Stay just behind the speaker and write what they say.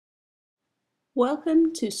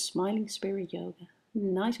Welcome to Smiling Spirit Yoga.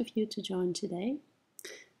 Nice of you to join today.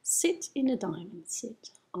 Sit in the diamond,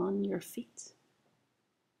 sit on your feet.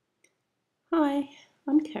 Hi,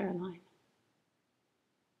 I'm Caroline.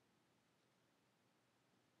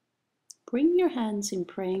 Bring your hands in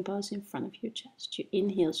praying pose in front of your chest. You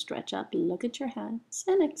inhale, stretch up, look at your hands,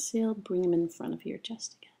 and exhale, bring them in front of your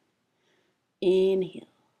chest again. Inhale,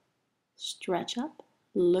 stretch up,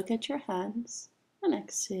 look at your hands, and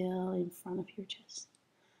exhale in front of your chest.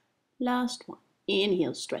 Last one.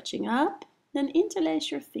 Inhale, stretching up, then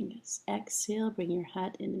interlace your fingers. Exhale, bring your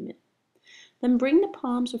head in the middle. Then bring the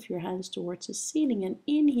palms of your hands towards the ceiling and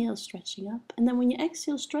inhale, stretching up. And then when you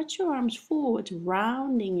exhale, stretch your arms forward,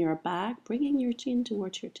 rounding your back, bringing your chin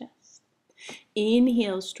towards your chest.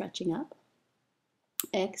 Inhale, stretching up.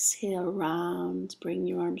 Exhale, round, bring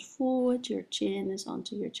your arms forward, your chin is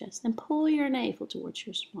onto your chest. And pull your navel towards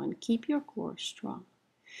your spine. Keep your core strong.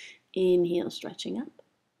 Inhale, stretching up.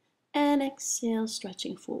 And exhale,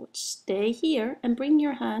 stretching forward. Stay here and bring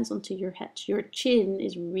your hands onto your head. Your chin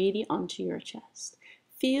is really onto your chest.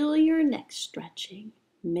 Feel your neck stretching.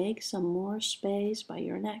 Make some more space by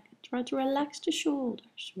your neck. Try to relax the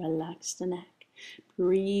shoulders, relax the neck.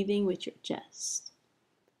 Breathing with your chest.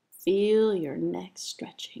 Feel your neck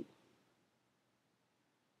stretching.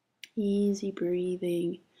 Easy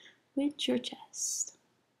breathing with your chest.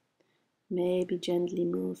 Maybe gently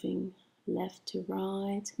moving left to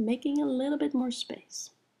right, making a little bit more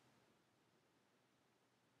space.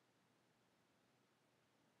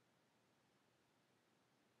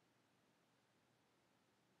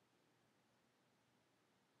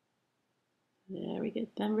 Very good.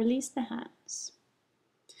 Then release the hands.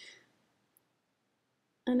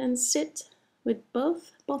 And then sit with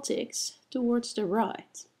both buttocks towards the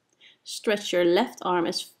right. Stretch your left arm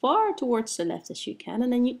as far towards the left as you can.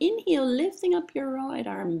 And then you inhale, lifting up your right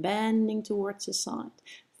arm, bending towards the side.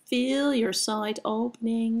 Feel your side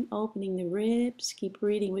opening the ribs. Keep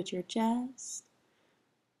breathing with your chest.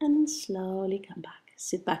 And slowly come back.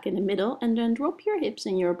 Sit back in the middle and then drop your hips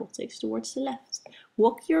and your buttocks towards the left.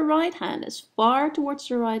 Walk your right hand as far towards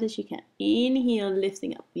the right as you can. Inhale,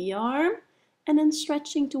 lifting up the arm and then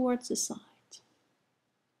stretching towards the side.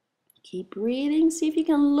 Keep breathing. See if you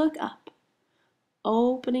can look up.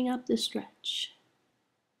 Opening up the stretch.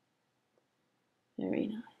 Very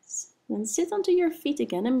nice. Then sit onto your feet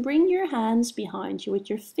again and bring your hands behind you with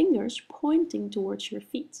your fingers pointing towards your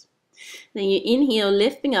feet. Then you inhale,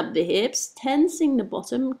 lifting up the hips, tensing the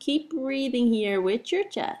bottom. Keep breathing here with your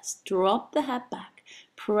chest. Drop the head back.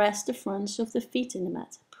 Press the fronts of the feet in the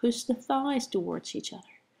mat. Push the thighs towards each other.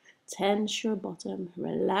 Tense your bottom.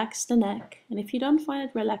 Relax the neck. And if you don't find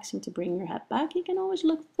it relaxing to bring your head back, you can always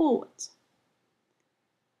look forward.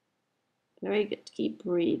 Very good. Keep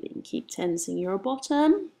breathing. Keep tensing your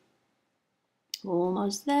bottom.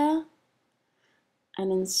 Almost there. And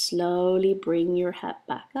then slowly bring your head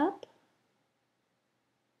back up.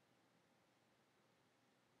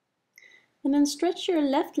 And then stretch your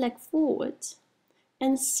left leg forward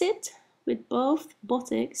and sit with both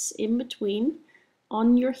buttocks in between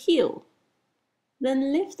on your heel.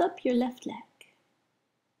 Then lift up your left leg.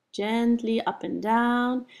 Gently up and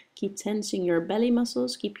down. Keep tensing your belly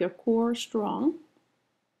muscles. Keep your core strong.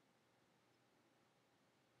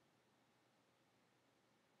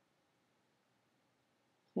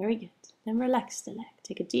 Very good. Then relax the leg.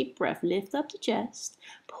 Take a deep breath. Lift up the chest.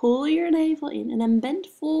 Pull your navel in and then bend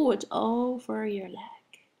forward over your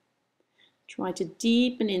leg. Try to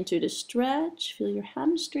deepen into the stretch. Feel your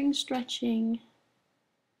hamstring stretching.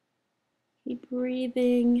 Keep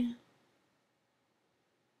breathing.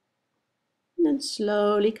 And then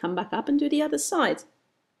slowly come back up and do the other side.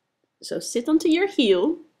 So sit onto your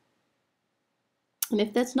heel. And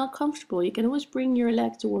if that's not comfortable, you can always bring your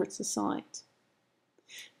leg towards the side.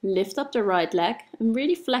 Lift up the right leg and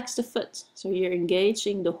really flex the foot. So you're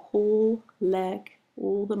engaging the whole leg,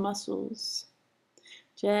 all the muscles.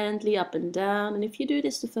 Gently up and down. And if you do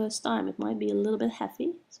this the first time, it might be a little bit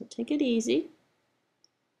heavy. So take it easy.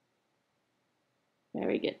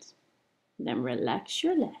 Very good. Then relax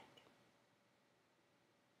your leg.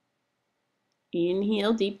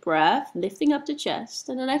 Inhale, deep breath, lifting up the chest.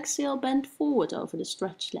 And then exhale, bend forward over the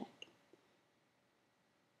stretched leg.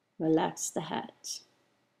 Relax the head.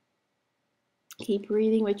 Keep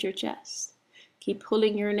breathing with your chest. Keep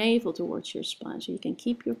pulling your navel towards your spine so you can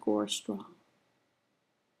keep your core strong.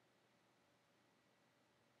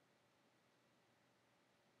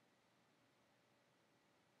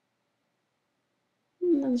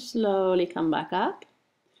 And then slowly come back up.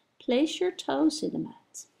 Place your toes in the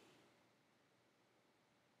mat.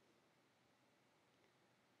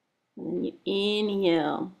 And then you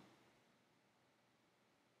inhale.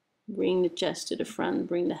 Bring the chest to the front,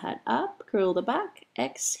 bring the head up, curl the back.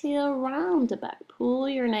 Exhale, round the back. Pull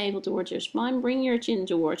your navel towards your spine, bring your chin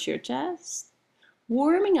towards your chest.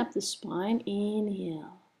 Warming up the spine,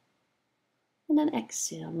 inhale. And then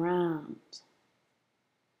exhale, round.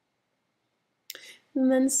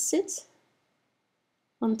 And then sit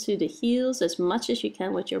onto the heels as much as you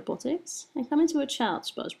can with your buttocks and come into a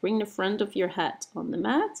child's pose. Bring the front of your head on the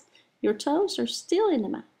mat. Your toes are still in the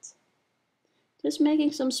mat. Just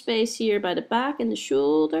making some space here by the back and the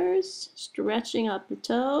shoulders, stretching up the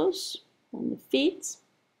toes and the feet.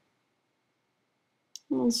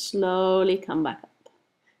 And then slowly come back up.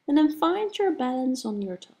 And then find your balance on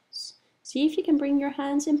your toes. See if you can bring your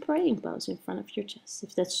hands in praying pose in front of your chest.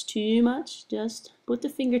 If that's too much, just put the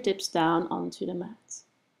fingertips down onto the mat.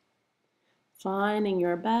 Finding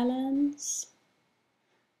your balance.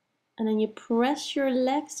 And then you press your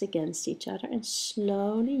legs against each other and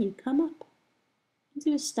slowly you come up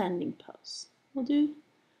into a standing pose. We'll do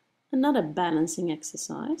another balancing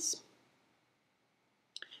exercise.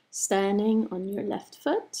 Standing on your left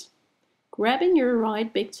foot, grabbing your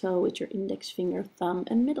right big toe with your index finger, thumb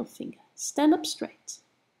and middle finger. Stand up straight.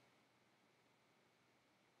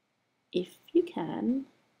 If you can,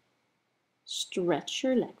 stretch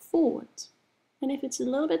your leg forward. And if it's a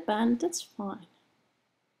little bit bent, that's fine.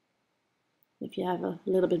 If you have a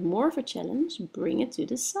little bit more of a challenge, bring it to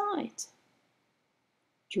the side.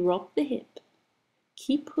 Drop the hip.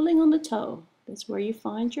 Keep pulling on the toe. That's where you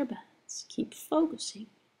find your balance. Keep focusing.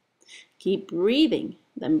 Keep breathing.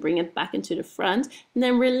 Then bring it back into the front. And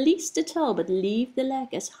then release the toe, but leave the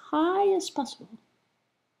leg as high as possible.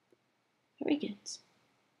 Very good.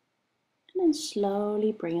 And then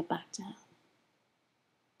slowly bring it back down.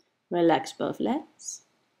 Relax both legs.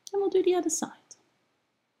 And we'll do the other side.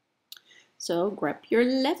 So grab your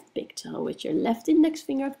left big toe with your left index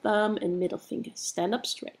finger, thumb and middle finger. Stand up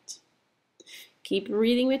straight. Keep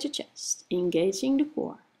breathing with your chest, engaging the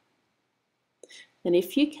core. And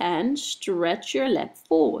if you can, stretch your leg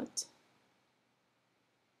forward.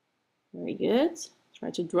 Very good. Try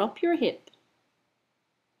to drop your hip.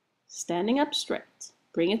 Standing up straight.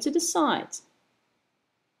 Bring it to the side.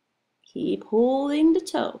 Keep holding the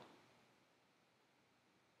toe.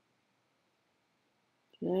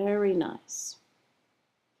 Very nice.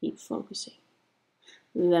 Keep focusing.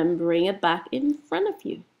 Then bring it back in front of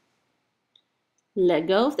you. Let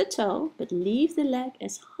go of the toe, but leave the leg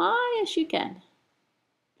as high as you can.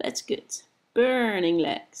 That's good. Burning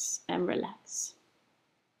legs and relax.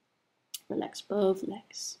 Relax both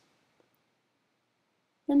legs.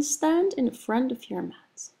 Then stand in the front of your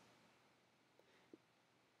mat.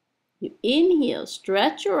 You inhale,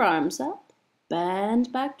 stretch your arms up,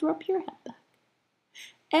 bend back, drop your head back.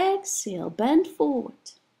 Exhale, bend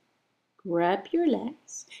forward. Grab your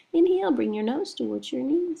legs. Inhale, bring your nose towards your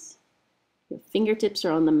knees. Your fingertips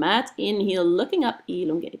are on the mat. Inhale, looking up,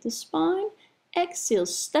 elongate the spine. Exhale,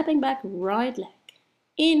 stepping back, right leg.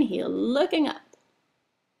 Inhale, looking up.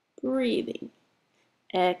 Breathing.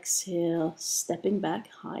 Exhale, stepping back,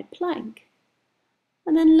 high plank.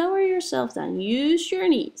 And then lower yourself down. Use your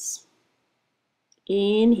knees.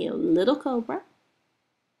 Inhale, little cobra.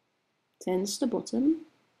 Tense the bottom.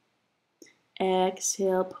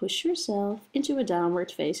 Exhale, push yourself into a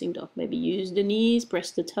downward facing dog. Maybe use the knees,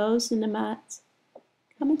 press the toes in the mat.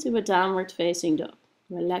 Come into a downward facing dog.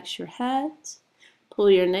 Relax your head.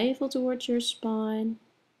 Pull your navel towards your spine.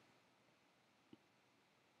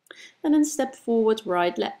 And then step forward,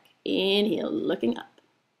 right leg. Inhale, looking up.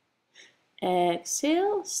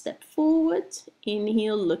 Exhale, step forward.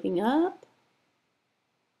 Inhale, looking up.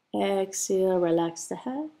 Exhale, relax the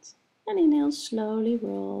head. And inhale, slowly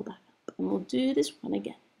roll back up. And we'll do this one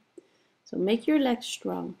again. So make your legs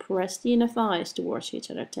strong. Press the inner thighs towards each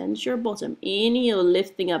other. Tense your bottom. Inhale,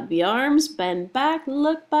 lifting up the arms. Bend back.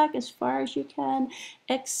 Look back as far as you can.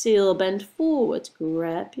 Exhale, bend forward.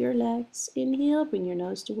 Grab your legs. Inhale, bring your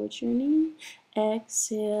nose towards your knee.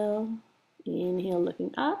 Exhale. Inhale,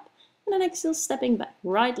 looking up. And then exhale, stepping back.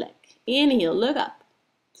 Right leg. Inhale, look up.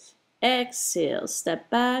 Exhale, step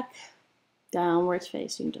back. Downward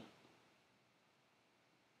facing dog.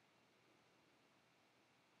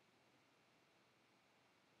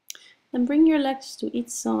 Then bring your legs to each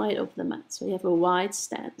side of the mat. So you have a wide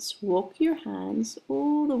stance. Walk your hands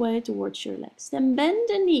all the way towards your legs. Then bend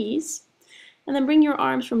the knees. And then bring your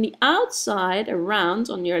arms from the outside around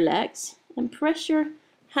on your legs. And press your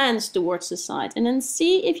hands towards the side. And then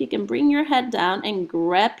see if you can bring your head down and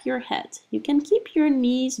grab your head. You can keep your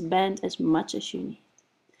knees bent as much as you need.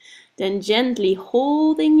 Then gently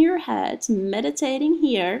holding your head, meditating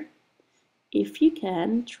here. If you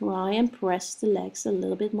can, try and press the legs a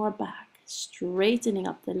little bit more back. straightening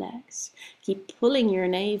up the legs. Keep pulling your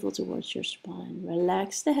navel towards your spine.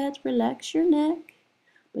 Relax the head, relax your neck,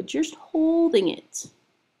 but just holding it.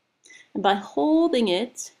 And by holding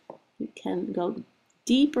it, you can go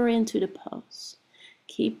deeper into the pose.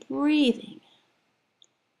 Keep breathing.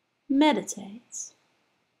 Meditate.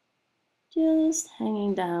 Just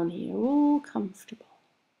hanging down here, all comfortable.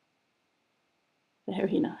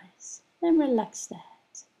 Very nice. And relax the head.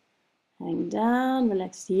 Hang down,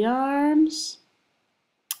 relax the arms.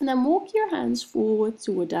 And then walk your hands forward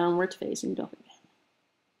to a downward facing dog again.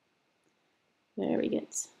 Very good.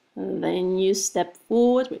 And then you step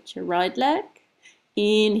forward with your right leg.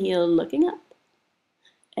 Inhale, looking up.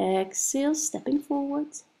 Exhale, stepping forward.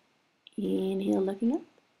 Inhale, looking up.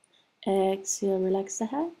 Exhale, relax the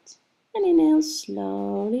head. And inhale,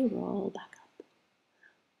 slowly roll back up.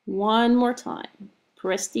 One more time.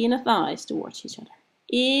 Press the inner thighs towards each other.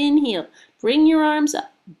 Inhale, bring your arms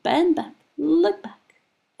up. Bend back, look back.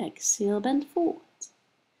 Exhale, bend forward.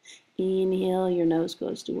 Inhale, your nose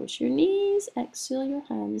goes towards your knees. Exhale, your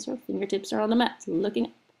hands or fingertips are on the mat, looking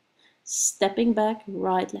up. Stepping back,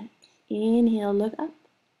 right leg. Inhale, look up.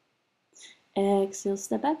 Exhale,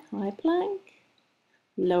 step back, high plank.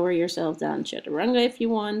 Lower yourself down, chaturanga if you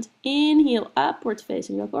want. Inhale, upward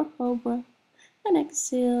facing dog or cobra. And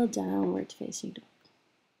exhale, downward facing dog.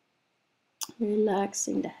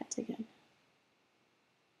 Relaxing the head again.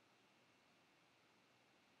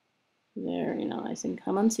 Very nice. And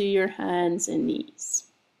come onto your hands and knees.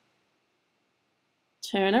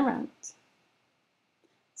 Turn around.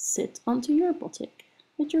 Sit onto your buttock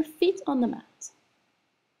with your feet on the mat.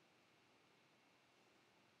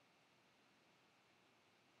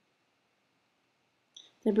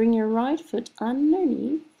 Then bring your right foot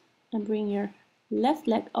underneath and bring your left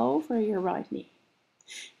leg over your right knee.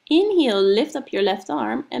 Inhale, lift up your left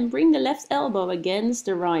arm and bring the left elbow against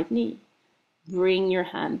the right knee. Bring your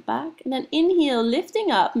hand back and then inhale,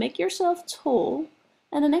 lifting up, make yourself tall.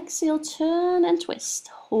 And then exhale, turn and twist.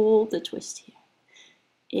 Hold the twist here.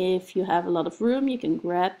 If you have a lot of room, you can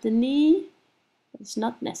grab the knee, but it's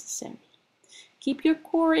not necessary. Keep your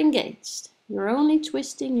core engaged. You're only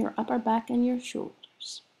twisting your upper back and your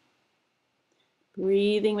shoulders.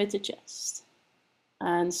 Breathing with the chest.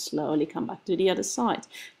 And slowly come back to the other side.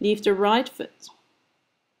 Leave the right foot.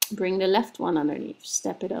 Bring the left one underneath.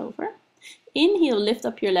 Step it over. Inhale, lift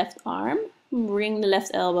up your left arm. Bring the left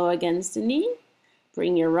elbow against the knee.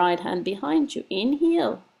 Bring your right hand behind you.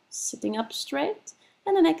 Inhale, sitting up straight.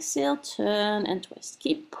 And then exhale, turn and twist.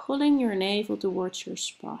 Keep pulling your navel towards your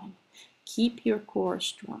spine. Keep your core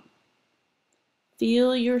strong.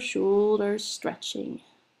 Feel your shoulders stretching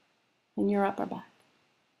and your upper back.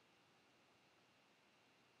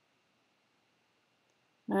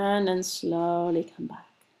 And then slowly come back.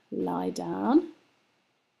 Lie down.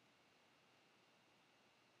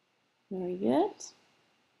 Very good.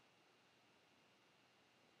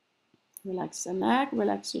 Relax the neck,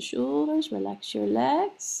 relax the shoulders, relax your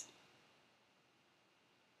legs.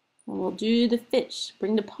 And we'll do the fish.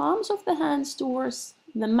 Bring the palms of the hands towards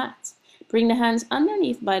the mat. Bring the hands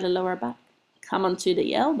underneath by the lower back. Come onto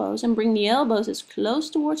the elbows and bring the elbows as close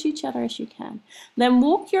towards each other as you can. Then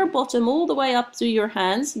walk your bottom all the way up to your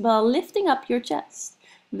hands while lifting up your chest.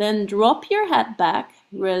 Then drop your head back,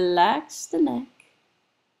 relax the neck,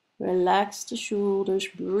 relax the shoulders,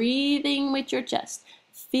 breathing with your chest.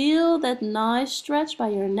 Feel that nice stretch by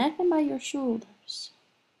your neck and by your shoulders.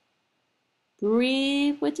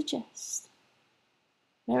 Breathe with the chest.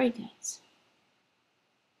 Very good.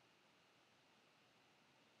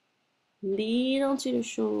 Lean onto the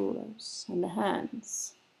shoulders and the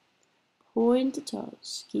hands. Point the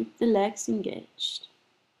toes. Keep the legs engaged.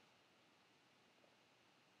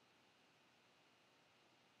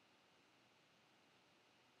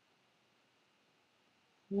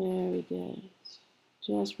 Very good.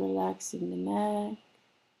 Just relaxing the neck.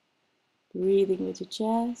 Breathing with the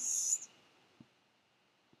chest.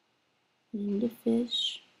 In the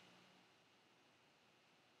fish.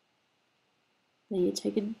 Then you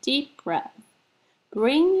take a deep breath.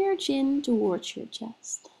 Bring your chin towards your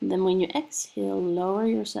chest. And then when you exhale, lower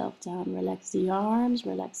yourself down. Relax the arms,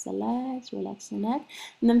 relax the legs, relax the neck.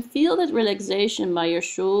 And then feel that relaxation by your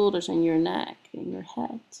shoulders and your neck and your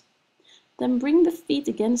head. Then bring the feet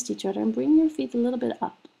against each other and bring your feet a little bit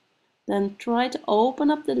up. Then try to open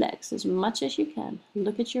up the legs as much as you can.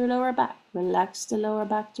 Look at your lower back. Relax the lower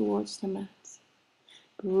back towards the mat.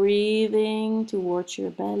 Breathing towards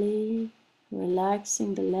your belly.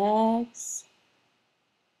 Relaxing the legs.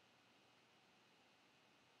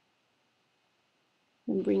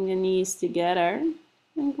 And bring the knees together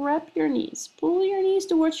and grab your knees. Pull your knees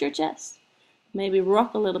towards your chest. Maybe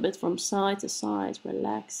rock a little bit from side to side,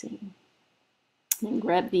 relaxing. Then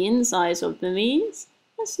grab the insides of the knees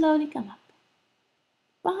and slowly come up.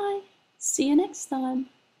 Bye. See you next time.